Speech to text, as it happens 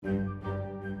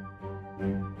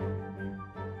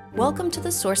Welcome to the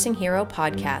Sourcing Hero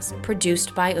podcast,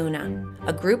 produced by Una,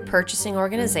 a group purchasing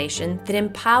organization that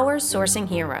empowers sourcing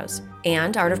heroes,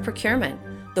 and Art of Procurement,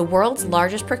 the world's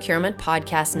largest procurement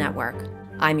podcast network.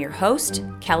 I'm your host,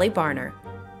 Kelly Barner.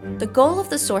 The goal of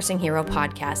the Sourcing Hero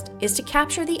podcast is to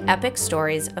capture the epic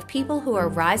stories of people who are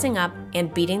rising up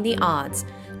and beating the odds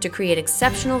to create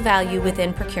exceptional value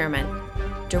within procurement,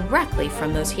 directly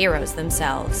from those heroes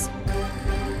themselves.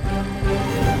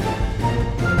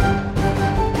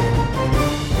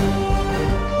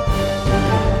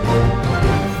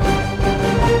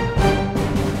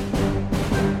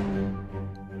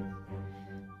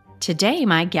 Today,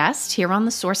 my guest here on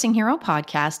the Sourcing Hero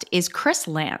podcast is Kris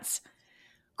Lance.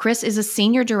 Kris is a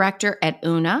senior director at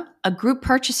Una, a group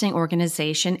purchasing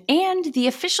organization and the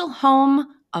official home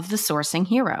of the Sourcing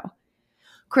Hero.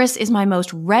 Kris is my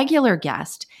most regular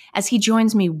guest as he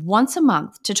joins me once a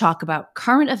month to talk about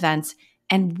current events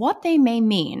and what they may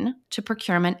mean to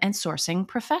procurement and sourcing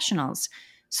professionals.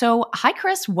 So, hi,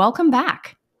 Kris. Welcome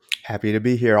back. Happy to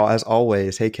be here, as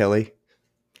always. Hey, Kelly.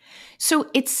 So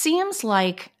it seems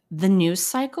like the news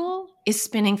cycle is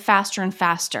spinning faster and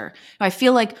faster. I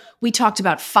feel like we talked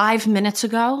about 5 minutes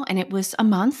ago, and it was a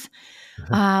month.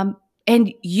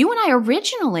 And you and I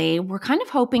originally were kind of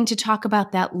hoping to talk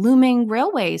about that looming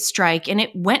railway strike, and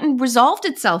it went and resolved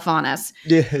itself on us.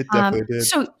 Yeah, it definitely did.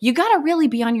 So you got to really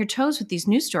be on your toes with these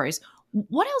news stories.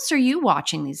 What else are you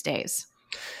watching these days?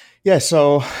 Yeah,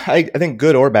 so I think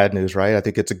good or bad news, right? I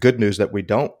think it's a good news that we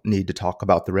don't need to talk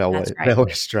about the railway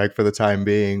strike for the time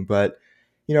being. But,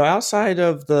 outside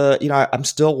of I'm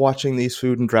still watching these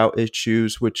food and drought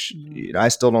issues, which I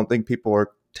still don't think people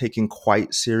are taking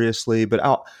quite seriously. But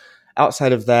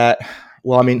outside of that,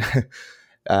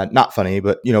 not funny,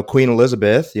 but, Queen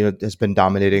Elizabeth, has been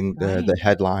dominating the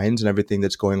headlines and everything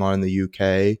that's going on in the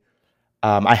UK.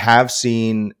 I have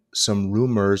seen some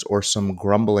rumors or some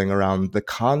grumbling around the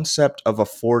concept of a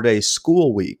 4-day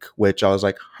school week, which I was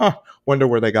like, wonder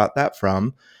where they got that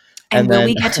from. And will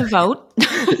we get to vote?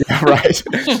 Yeah, right.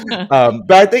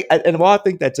 But I think, and while I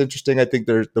think that's interesting, I think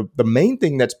there's the main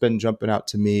thing that's been jumping out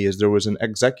to me is there was an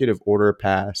executive order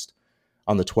passed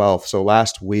on the 12th, so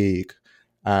last week,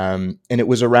 and it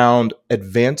was around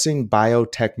advancing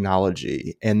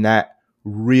biotechnology, and that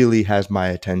really has my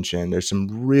attention. There's some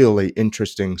really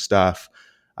interesting stuff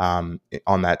on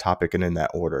that topic and in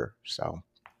that order. So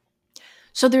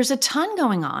there's a ton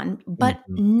going on, but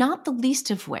not the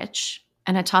least of which,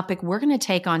 and a topic we're going to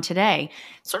take on today,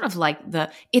 sort of like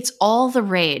it's all the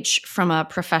rage from a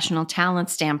professional talent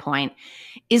standpoint,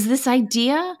 is this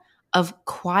idea of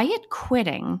quiet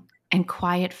quitting and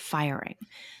quiet firing.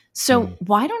 So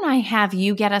why don't I have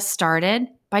you get us started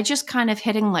by just kind of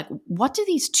hitting what do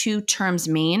these two terms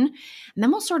mean? And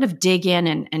then we'll sort of dig in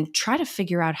and try to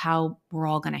figure out how we're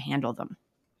all going to handle them.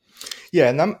 Yeah,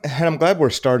 and I'm glad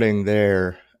we're starting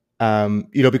there,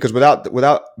 because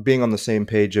without being on the same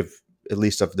page of at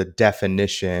least of the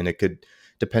definition, it could,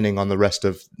 depending on the rest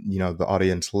of the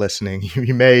audience listening,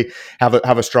 you may have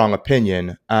a strong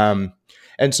opinion. And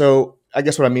so I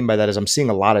guess what I mean by that is I'm seeing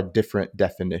a lot of different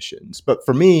definitions. But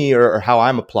for me, or how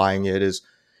I'm applying it is,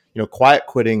 quiet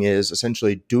quitting is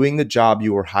essentially doing the job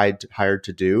you were hired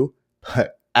to do,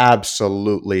 but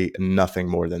absolutely nothing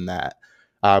more than that,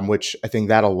 which I think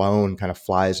that alone kind of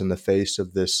flies in the face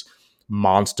of this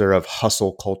monster of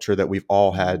hustle culture that we've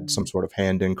all had some sort of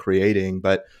hand in creating.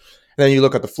 But then you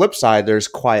look at the flip side, there's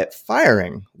quiet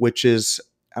firing, which is,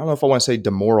 I don't know if I want to say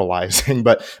demoralizing,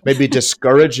 but maybe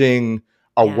discouraging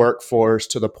a workforce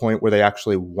to the point where they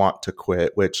actually want to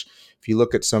quit, which if you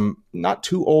look at some not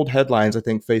too old headlines, I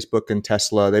think Facebook and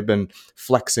Tesla, they've been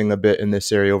flexing a bit in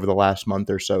this area over the last month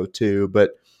or so too.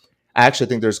 But I actually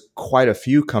think there's quite a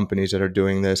few companies that are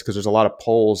doing this because there's a lot of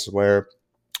polls where,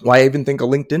 I even think a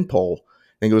LinkedIn poll,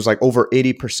 I think it was like over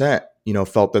 80%,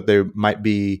 felt that they might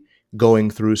be going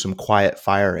through some quiet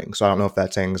firing. So I don't know if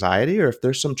that's anxiety or if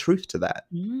there's some truth to that.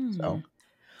 So.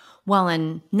 Well,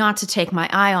 and not to take my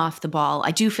eye off the ball, I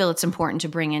do feel it's important to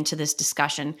bring into this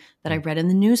discussion that I read in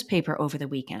the newspaper over the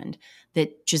weekend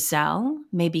that Giselle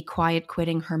may be quiet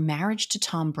quitting her marriage to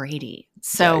Tom Brady.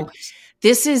 So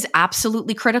this is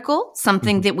absolutely critical,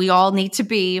 something that we all need to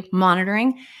be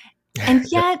monitoring. And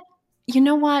yet, you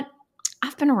know what?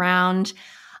 I've been around.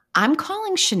 I'm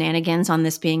calling shenanigans on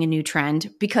this being a new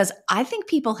trend because I think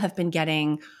people have been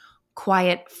getting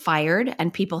quiet fired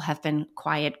and people have been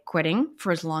quiet quitting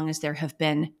for as long as there have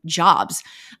been jobs.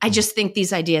 I just think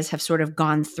these ideas have sort of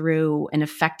gone through an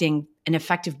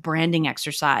effective branding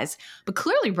exercise. But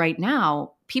clearly right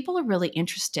now, people are really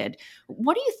interested.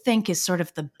 What do you think is sort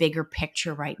of the bigger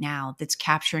picture right now that's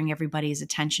capturing everybody's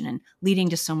attention and leading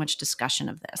to so much discussion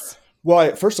of this?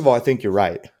 Well, first of all, I think you're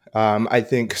right. I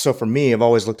think so. For me, I've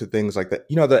always looked at things like that.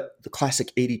 The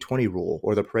classic 80-20 rule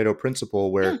or the Pareto principle,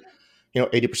 Yeah. where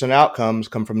 80% of outcomes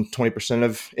come from 20%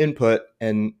 of input,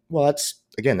 and well, that's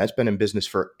been in business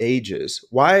for ages.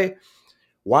 Why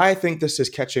I think this is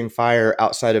catching fire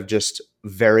outside of just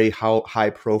very high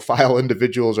profile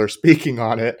individuals are speaking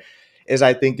on it is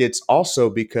I think it's also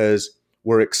because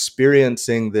we're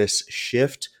experiencing this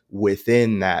shift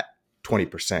within that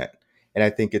 20%. And I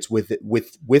think it's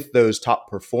with those top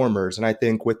performers. And I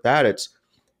think with that,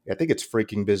 I think it's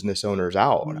freaking business owners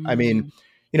out. I mean,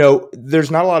 Mm.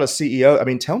 there's not a lot of CEO. I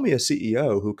mean, tell me a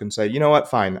CEO who can say, you know what,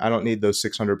 fine, I don't need those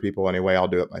 600 people anyway. I'll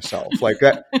do it myself. Like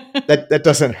that, that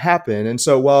doesn't happen. And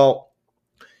so, well,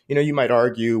 you might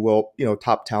argue, well,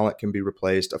 top talent can be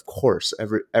replaced. Of course,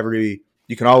 every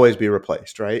you can always be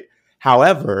replaced, right?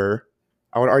 However,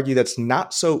 I would argue that's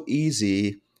not so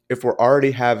easy if we're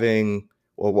already having,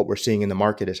 well, what we're seeing in the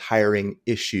market is hiring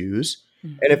issues.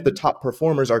 And if the Mhm. top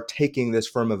performers are taking this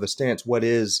firm of a stance, what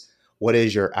is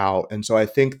your out? And so I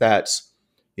think that's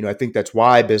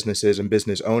why businesses and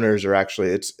business owners are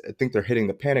actually I think they're hitting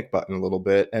the panic button a little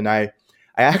bit. And I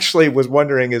actually was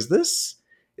wondering, is this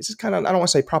kind of, I don't want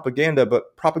to say propaganda,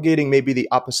 but propagating maybe the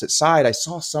opposite side? I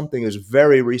saw something, it was a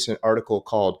very recent article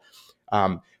called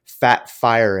Fat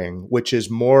Firing, which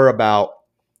is more about,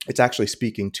 it's actually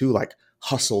speaking to like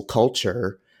hustle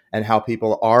culture and how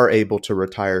people are able to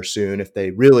retire soon if they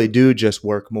really do just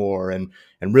work more and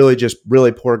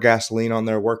really pour gasoline on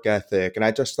their work ethic. And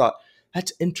I just thought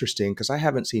that's interesting because I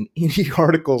haven't seen any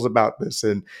articles about this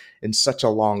in such a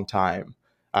long time.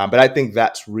 But I think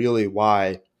that's really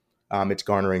why it's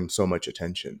garnering so much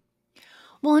attention.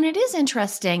 Well, and it is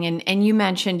interesting. And you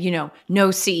mentioned, no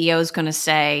CEO is going to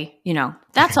say,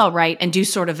 that's all right, and do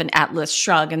sort of an Atlas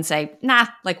shrug and say, nah,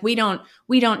 like we don't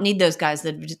need those guys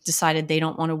that have decided they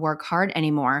don't want to work hard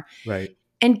anymore. Right.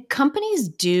 And companies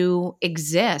do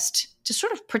exist to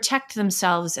sort of protect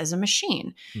themselves as a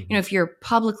machine. Hmm. If you're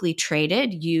publicly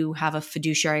traded, you have a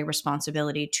fiduciary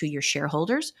responsibility to your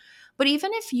shareholders. But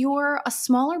even if you're a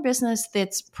smaller business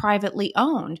that's privately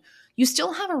owned, you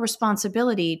still have a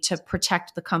responsibility to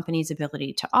protect the company's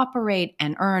ability to operate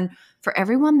and earn for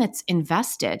everyone that's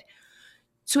invested.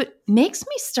 So it makes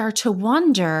me start to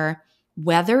wonder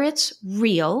whether it's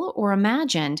real or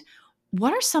imagined.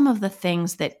 What are some of the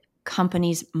things that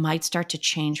companies might start to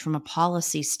change from a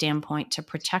policy standpoint to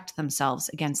protect themselves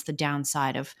against the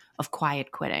downside of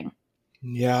quiet quitting?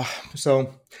 Yeah.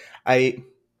 So I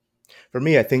for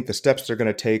me, I think the steps they're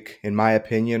going to take, in my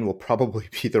opinion, will probably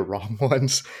be the wrong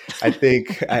ones. I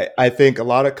think a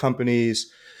lot of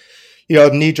companies,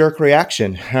 knee jerk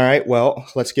reaction. All right, well,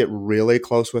 let's get really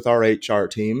close with our HR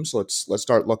teams. Let's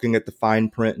start looking at the fine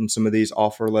print in some of these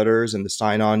offer letters and the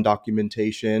sign on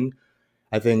documentation.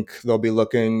 I think they'll be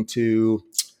looking to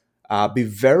be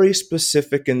very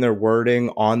specific in their wording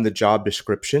on the job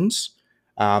descriptions.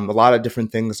 A lot of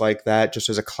different things like that, just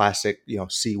as a classic,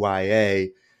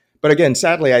 CYA. But again,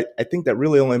 sadly, I think that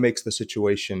really only makes the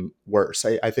situation worse.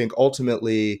 I think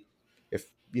ultimately, if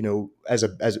as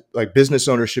like business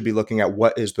owners should be looking at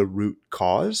what is the root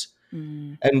cause,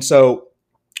 Mm, and so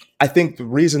I think the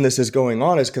reason this is going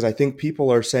on is because I think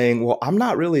people are saying, well, I'm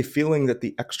not really feeling that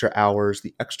the extra hours,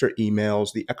 the extra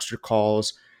emails, the extra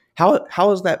calls,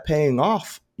 how is that paying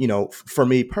off, for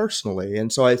me personally?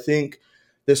 And so I think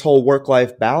this whole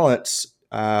work-life balance,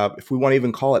 if we want to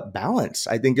even call it balance,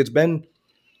 I think it's been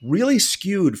really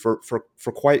skewed for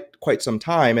quite some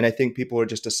time. And I think people are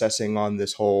just assessing on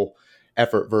this whole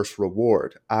effort versus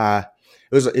reward.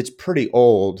 It's pretty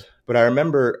old, but I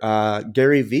remember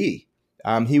Gary V.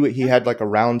 He yeah. had like a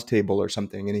round table or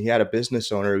something, and he had a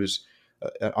business owner who's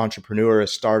an entrepreneur, a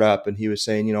startup, and he was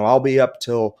saying, I'll be up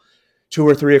till 2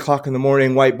 or 3 o'clock in the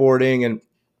morning whiteboarding, and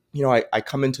I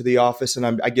come into the office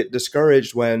and I get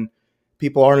discouraged when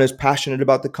people aren't as passionate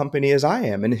about the company as I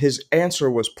am. And his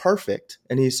answer was perfect,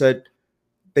 and he said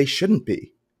they shouldn't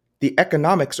be. The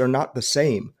economics are not the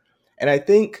same, and I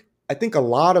think a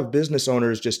lot of business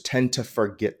owners just tend to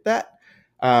forget that.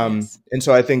 Yes. And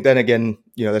so I think then again,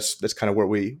 that's kind of where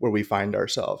we find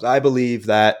ourselves. I believe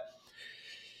that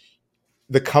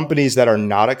the companies that are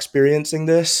not experiencing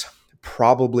this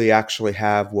probably actually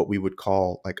have what we would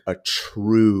call like a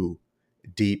true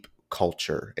deep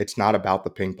culture. It's not about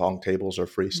the ping pong tables or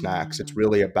free snacks. It's Mm.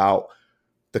 really about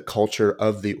the culture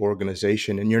of the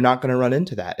organization. And you're not going to run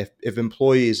into that. If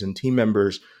employees and team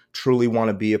members truly want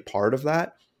to be a part of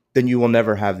that, then you will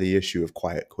never have the issue of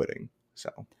quiet quitting.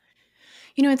 So,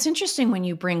 It's interesting when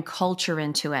you bring culture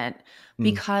into it, mm,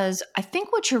 because I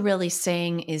think what you're really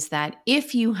saying is that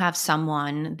if you have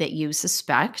someone that you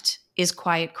suspect is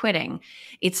quiet quitting,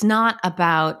 it's not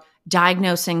about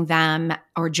diagnosing them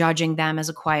or judging them as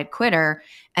a quiet quitter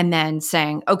and then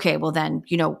saying, okay, well then,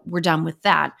 we're done with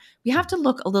that. We have to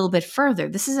look a little bit further.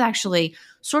 This is actually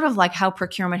sort of like how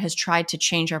procurement has tried to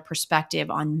change our perspective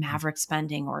on maverick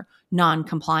spending or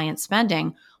non-compliant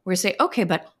spending, where we say, okay,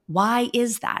 but why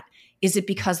is that? Is it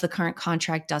because the current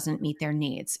contract doesn't meet their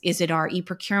needs? Is it our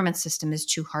e-procurement system is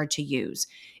too hard to use?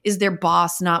 Is their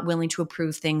boss not willing to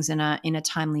approve things in a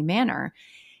timely manner?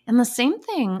 And the same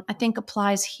thing, I think,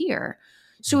 applies here.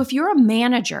 So if you're a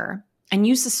manager and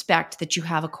you suspect that you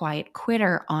have a quiet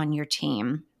quitter on your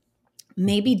team,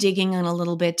 maybe digging in a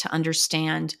little bit to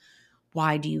understand,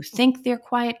 why do you think they're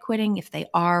quiet quitting? If they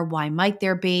are, why might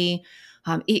there be?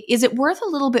 Is it worth a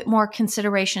little bit more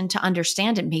consideration to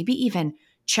understand it? Maybe even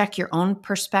check your own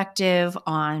perspective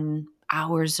on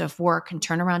hours of work and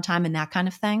turnaround time and that kind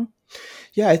of thing?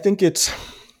 Yeah, I think I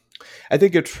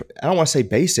don't want to say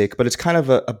basic, but it's kind of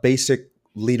a basic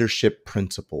leadership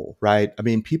principle, right? I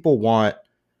mean, people want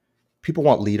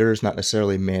leaders, not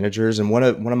necessarily managers. And one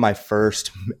of my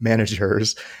first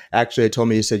managers actually told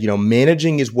me, he said,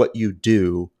 managing is what you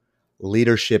do.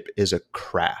 Leadership is a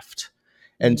craft.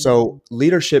 And so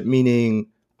leadership meaning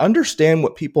understand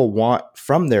what people want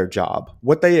from their job,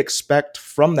 what they expect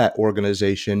from that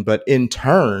organization, but in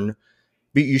turn,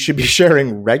 you should be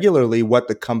sharing regularly what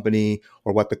the company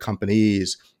or what the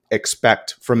companies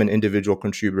expect from an individual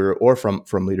contributor or from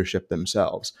leadership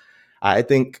themselves. I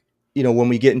think, when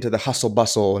we get into the hustle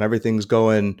bustle and everything's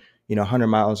going, 100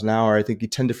 miles an hour, I think you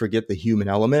tend to forget the human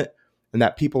element and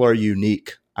that people are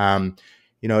unique.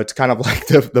 It's kind of like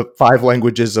the 5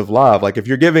 languages of love. Like if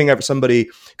you're giving somebody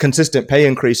consistent pay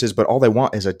increases, but all they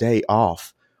want is a day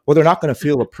off, well, they're not going to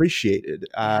feel appreciated.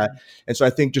 And so I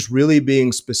think just really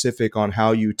being specific on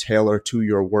how you tailor to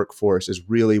your workforce is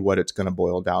really what it's going to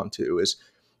boil down to, is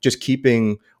just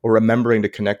keeping or remembering to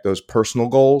connect those personal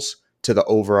goals to the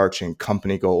overarching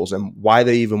company goals and why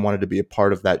they even wanted to be a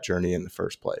part of that journey in the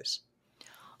first place.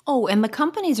 Oh, and the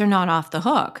companies are not off the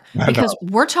hook because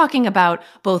we're talking about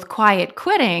both quiet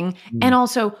quitting and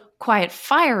also quiet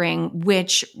firing,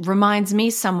 which reminds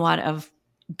me somewhat of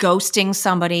ghosting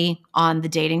somebody on the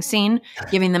dating scene,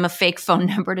 giving them a fake phone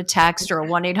number to text or a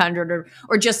 1-800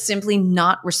 or just simply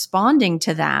not responding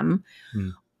to them.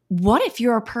 What if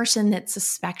you're a person that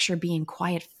suspects you're being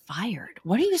quiet fired?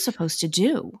 What are you supposed to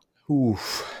do?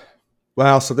 Oof.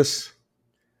 Well, so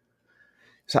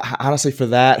honestly for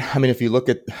that, I mean, if you look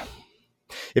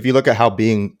at how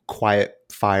being quiet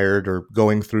fired or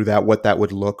going through that, what that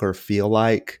would look or feel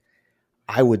like,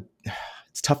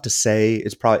 it's tough to say.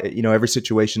 It's probably, every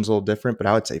situation's a little different, but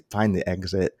I would say find the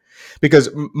exit, because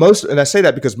and I say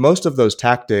that because most of those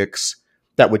tactics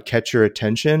that would catch your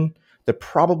attention, they're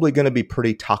probably going to be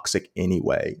pretty toxic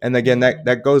anyway. And again,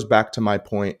 that goes back to my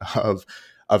point of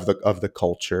the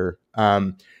culture.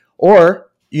 Or,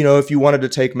 if you wanted to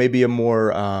take maybe a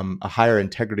more, a higher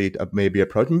integrity of maybe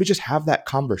approach, maybe just have that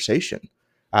conversation,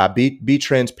 be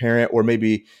transparent, or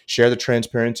maybe share the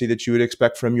transparency that you would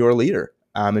expect from your leader.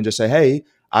 And just say, hey,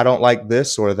 I don't like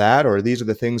this or that, or these are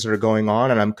the things that are going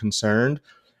on and I'm concerned.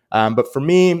 But for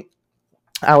me,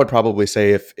 I would probably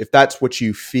say if that's what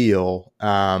you feel,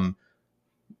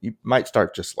 you might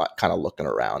start just like kind of looking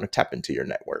around and tap into your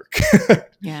network.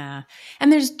 Yeah.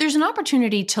 And there's an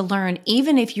opportunity to learn,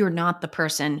 even if you're not the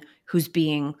person who's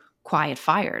being quiet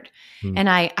fired. And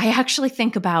I actually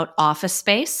think about Office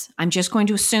Space. I'm just going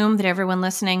to assume that everyone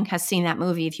listening has seen that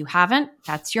movie. If you haven't,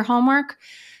 that's your homework.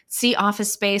 See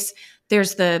Office Space.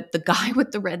 There's the guy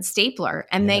with the red stapler,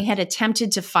 and they had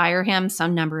attempted to fire him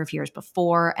some number of years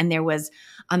before, and there was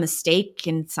a mistake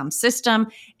in some system,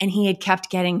 and he had kept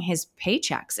getting his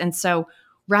paychecks. And so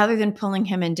rather than pulling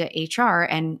him into HR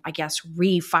and I guess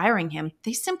re-firing him,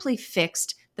 they simply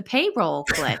fixed the payroll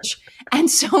glitch. And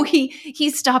so he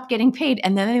stopped getting paid,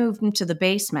 and then they moved him to the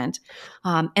basement.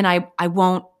 And I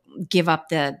won't give up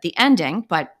the ending,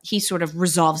 but he sort of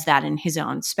resolves that in his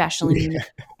own special and unique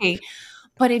way.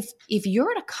 But if you're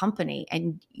at a company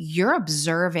and you're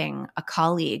observing a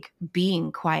colleague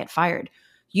being quiet fired,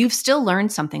 you've still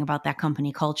learned something about that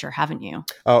company culture, haven't you?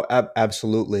 Oh,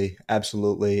 absolutely.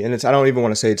 Absolutely. And I don't even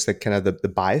want to say it's the kind of the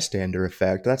bystander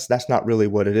effect. That's not really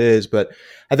what it is, but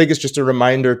I think it's just a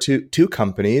reminder to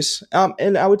companies,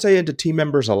 and I would say to team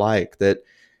members alike, that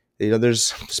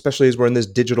there's, especially as we're in this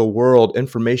digital world,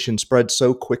 information spreads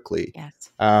so quickly. Yes.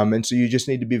 And so you just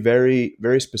need to be very,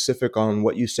 very specific on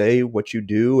what you say, what you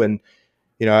do. And,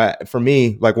 for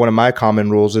me, like one of my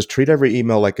common rules is treat every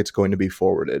email like it's going to be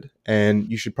forwarded. And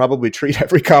you should probably treat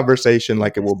every conversation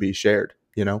like it will be shared,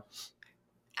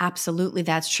 Absolutely,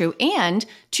 that's true. And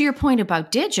to your point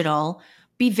about digital,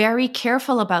 be very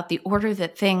careful about the order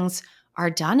that things are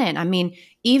done it. I mean,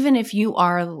 even if you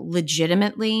are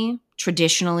legitimately,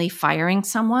 traditionally firing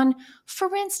someone,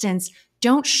 for instance,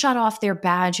 don't shut off their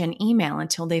badge and email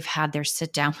until they've had their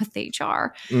sit down with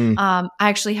HR. Mm, I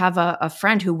actually have a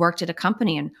friend who worked at a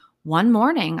company, and one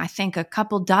morning, I think a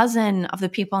couple dozen of the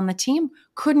people on the team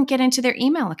couldn't get into their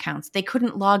email accounts. They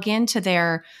couldn't log into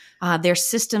their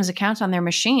systems accounts on their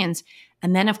machines.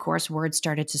 And then, of course, word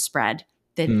started to spread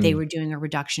that they mm, were doing a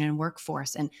reduction in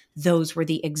workforce. And those were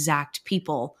the exact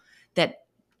people that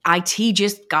IT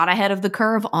just got ahead of the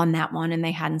curve on that one, and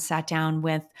they hadn't sat down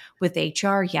with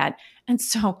HR yet. And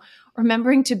so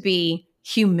remembering to be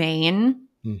humane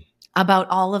mm. about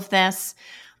all of this,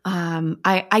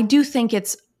 I do think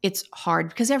it's hard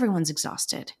because everyone's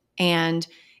exhausted and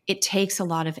it takes a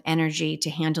lot of energy to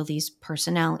handle these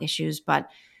personnel issues. But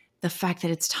the fact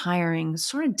that it's tiring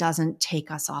sort of doesn't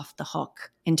take us off the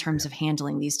hook in terms of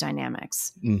handling these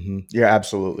dynamics. Mm-hmm. You're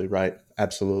absolutely right.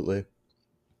 Absolutely.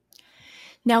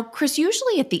 Now, Kris,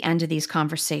 usually at the end of these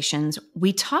conversations,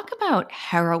 we talk about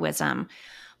heroism,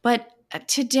 but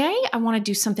today I want to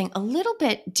do something a little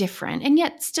bit different and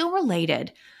yet still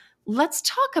related. Let's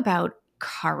talk about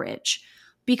courage,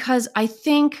 because I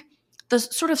think the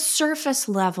sort of surface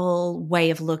level way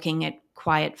of looking at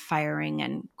quiet firing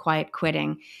and quiet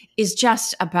quitting is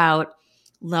just about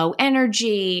low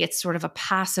energy. It's sort of a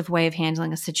passive way of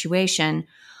handling a situation.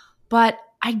 But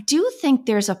I do think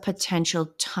there's a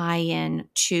potential tie in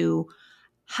to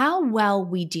how well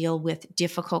we deal with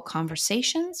difficult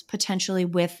conversations, potentially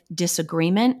with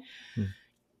disagreement. Mm.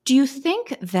 Do you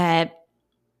think that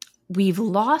we've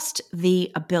lost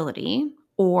the ability,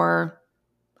 or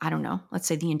I don't know, let's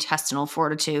say the intestinal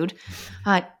fortitude,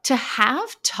 to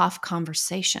have tough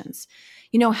conversations?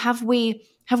 You know, have we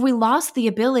lost the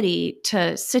ability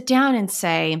to sit down and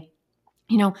say,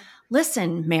 you know,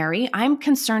 listen, Mary, I'm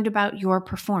concerned about your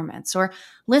performance. Or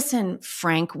listen,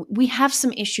 Frank, we have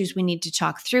some issues we need to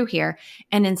talk through here.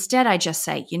 And instead, I just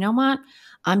say, you know what?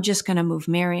 I'm just going to move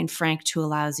Mary and Frank to a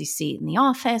lousy seat in the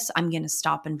office. I'm going to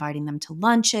stop inviting them to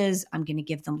lunches. I'm going to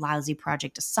give them lousy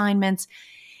project assignments.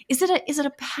 Is it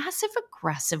a passive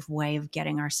aggressive way of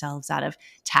getting ourselves out of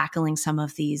tackling some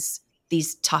of these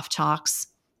tough talks?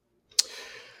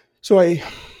 So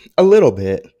a little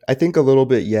bit. I think a little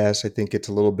bit, yes. I think it's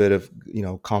a little bit of,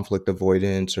 conflict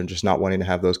avoidance or just not wanting to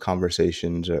have those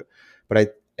conversations. But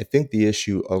I think the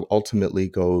issue ultimately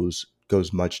goes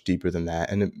much deeper than that.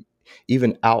 And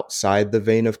even outside the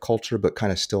vein of culture, but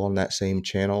kind of still on that same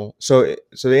channel. So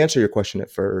to answer your question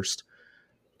at first,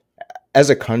 as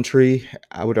a country,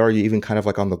 I would argue even kind of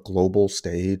like on the global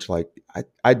stage, like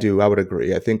I would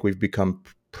agree. I think we've become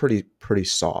pretty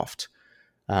soft.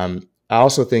 I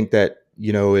also think that,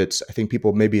 I think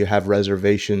people maybe have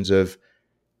reservations of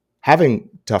having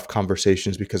tough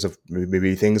conversations because of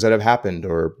maybe things that have happened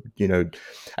or,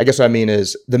 I guess what I mean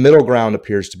is the middle ground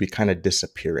appears to be kind of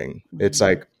disappearing. It's Mhm.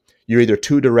 like you're either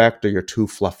too direct or you're too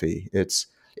fluffy. It's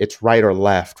right or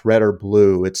left, red or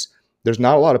blue. There's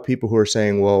not a lot of people who are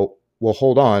saying, well,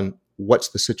 hold on, what's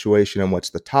the situation and what's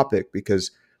the topic?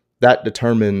 Because that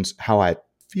determines how I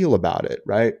feel about it,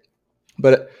 right?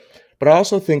 But but I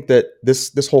also think that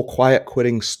this whole quiet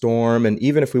quitting storm, and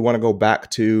even if we want to go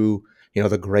back to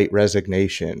the Great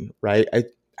Resignation, right?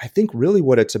 I think really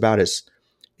what it's about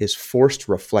is forced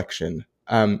reflection.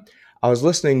 I was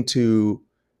listening to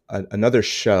another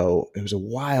show. It was a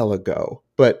while ago,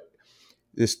 but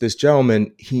this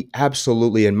gentleman, he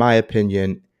absolutely, in my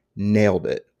opinion, nailed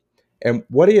it. And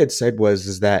what he had said was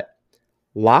is that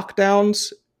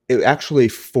lockdowns, it actually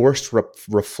forced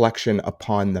reflection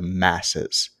upon the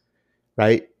masses,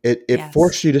 right? It Yes.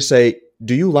 forced you to say,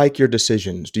 do you like your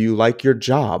decisions? Do you like your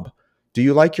job? Do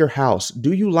you like your house?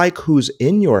 Do you like who's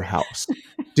in your house?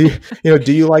 Do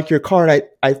you like your car? And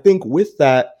I think with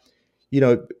that,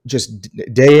 just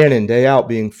day in and day out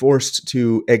being forced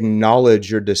to acknowledge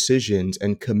your decisions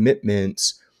and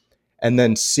commitments and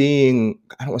then seeing,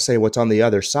 I don't want to say what's on the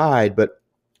other side, but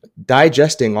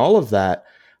digesting all of that,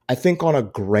 I think on a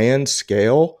grand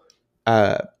scale,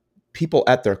 uh, people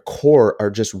at their core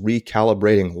are just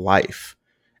recalibrating life.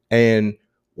 And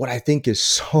what I think is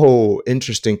so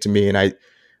interesting to me, and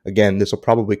again, this will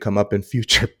probably come up in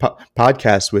future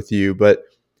podcasts with you, but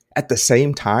at the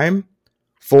same time,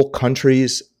 full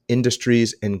countries,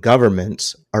 industries, and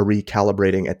governments are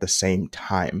recalibrating at the same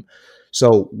time.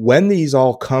 So when these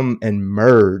all come and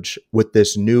merge with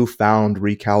this newfound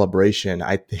recalibration,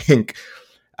 I think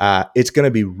it's going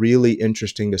to be really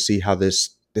interesting to see how this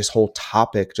whole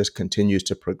topic just continues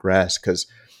to progress. Because,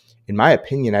 in my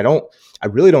opinion, I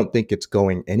really don't think it's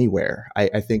going anywhere.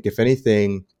 I think if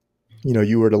anything,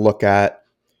 you were to look at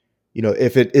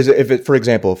For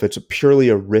example, if it's purely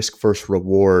a risk versus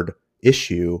reward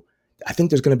issue, I think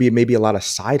there's going to be maybe a lot of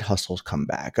side hustles come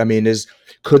back. I mean,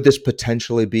 could this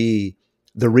potentially be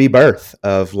the rebirth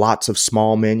of lots of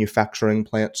small manufacturing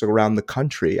plants around the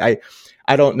country?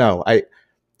 I don't know.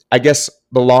 I guess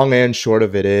the long and short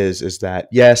of it is that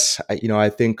yes, I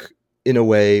think in a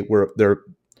way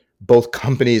both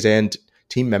companies and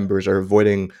team members are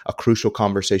avoiding a crucial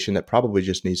conversation that probably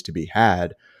just needs to be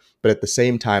had. But at the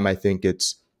same time, I think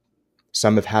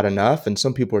some have had enough and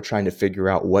some people are trying to figure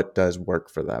out what does work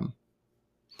for them.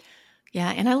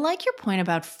 Yeah, and I like your point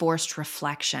about forced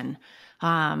reflection.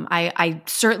 I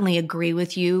certainly agree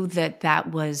with you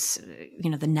that was,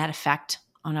 the net effect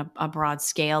on a broad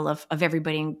scale of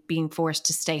everybody being forced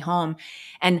to stay home.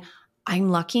 And I'm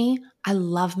lucky. I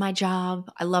love my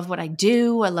job. I love what I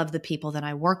do. I love the people that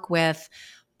I work with.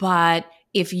 But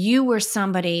if you were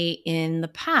somebody in the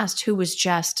past who was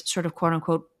just sort of quote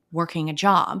unquote working a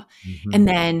job, and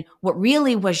then what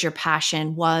really was your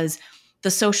passion was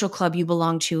the social club you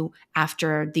belong to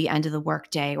after the end of the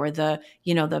workday, or the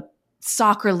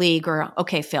soccer league, or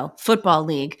Phil, football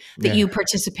league that you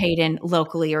participate in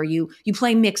locally, or you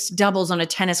play mixed doubles on a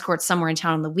tennis court somewhere in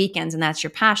town on the weekends, and that's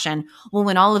your passion. Well,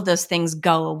 when all of those things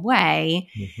go away,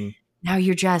 now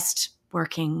you're just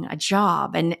working a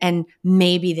job, and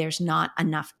maybe there's not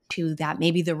enough to that.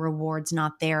 Maybe the reward's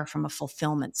not there from a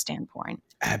fulfillment standpoint.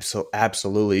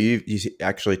 Absolutely. You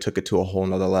actually took it to a whole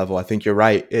nother level. I think you're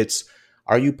right.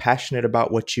 Are you passionate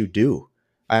about what you do?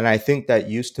 And I think that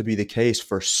used to be the case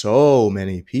for so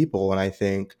many people. And I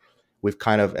think we've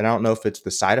and I don't know if it's the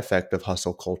side effect of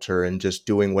hustle culture and just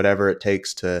doing whatever it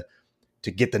takes to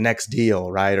get the next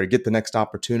deal, right? Or get the next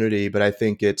opportunity. But I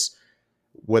think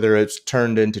whether it's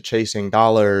turned into chasing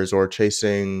dollars or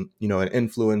chasing, an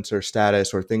influencer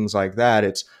status or things like that,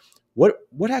 it's what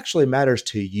actually matters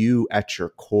to you at your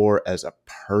core as a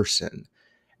person.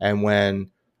 And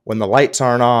when the lights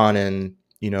aren't on and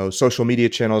social media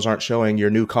channels aren't showing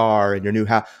your new car and your new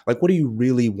house, like, what do you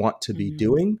really want to be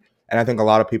doing? And I think a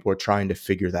lot of people are trying to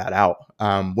figure that out.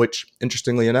 Which,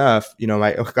 interestingly enough,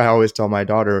 I always tell my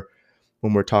daughter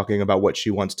when we're talking about what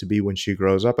she wants to be when she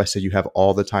grows up, I said, you have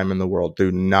all the time in the world.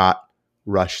 Do not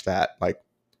rush that. Like,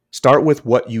 start with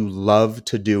what you love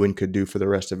to do and could do for the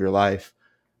rest of your life.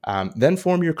 Then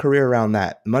form your career around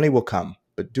that. Money will come,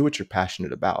 but do what you're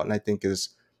passionate about. And I think as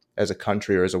a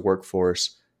country or as a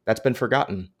workforce, that's been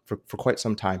forgotten for quite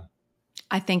some time.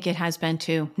 I think it has been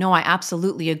too. No, I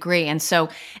absolutely agree. And so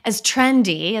as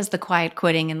trendy as the quiet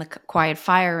quitting and the quiet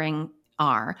firing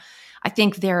are, I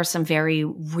think there are some very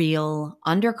real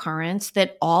undercurrents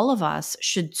that all of us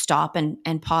should stop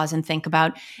and pause and think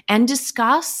about and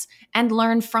discuss and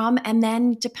learn from. And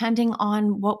then, depending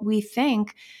on what we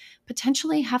think,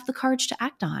 potentially have the courage to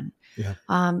act on.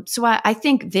 Yeah. So I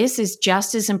think this is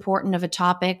just as important of a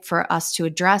topic for us to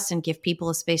address and give people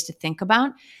a space to think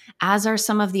about, as are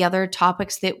some of the other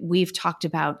topics that we've talked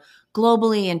about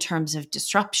globally in terms of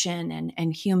disruption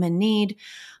and human need.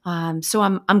 So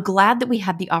I'm glad that we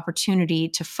had the opportunity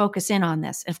to focus in on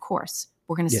this. Of course,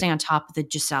 we're going to stay on top of the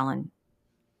Giselle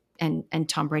and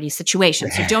Tom Brady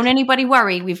situation. So don't anybody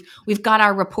worry. We've got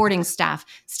our reporting staff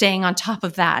staying on top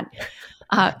of that.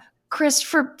 Kris,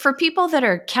 for people that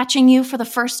are catching you for the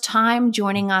first time,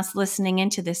 joining us, listening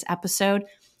into this episode,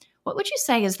 what would you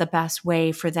say is the best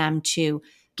way for them to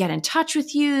get in touch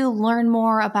with you, learn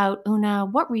more about Una?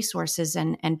 What resources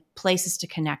and places to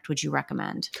connect would you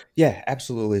recommend? Yeah,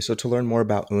 absolutely. So to learn more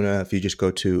about Una, if you just go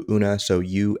to Una, so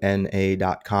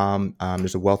UNA.com,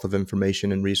 there's a wealth of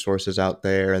information and resources out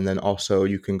there. And then also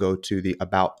you can go to the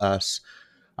About Us.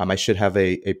 I should have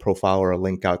a profile or a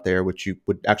link out there, which you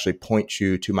would actually point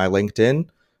you to my LinkedIn.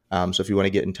 So if you want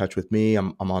to get in touch with me,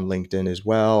 I'm on LinkedIn as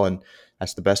well. And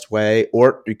that's the best way.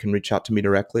 Or you can reach out to me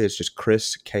directly. It's just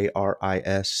Kris,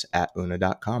 Kris,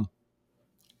 @una.com.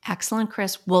 Excellent,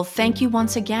 Kris. Well, thank you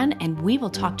once again, and we will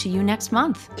talk to you next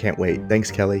month. Can't wait. Thanks,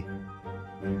 Kelly.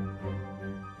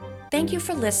 Thank you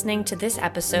for listening to this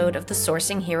episode of the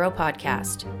Sourcing Hero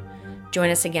podcast. Join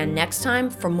us again next time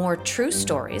for more true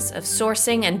stories of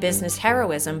sourcing and business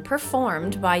heroism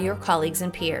performed by your colleagues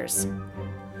and peers.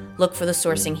 Look for the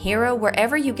Sourcing Hero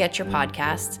wherever you get your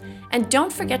podcasts, and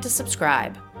don't forget to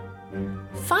subscribe.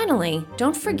 Finally,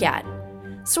 don't forget,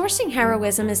 sourcing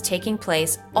heroism is taking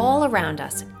place all around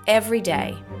us every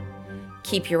day.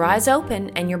 Keep your eyes open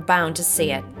and you're bound to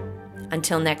see it.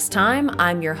 Until next time,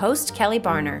 I'm your host, Kelly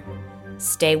Barner.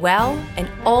 Stay well, and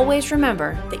always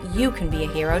remember that you can be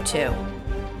a hero too.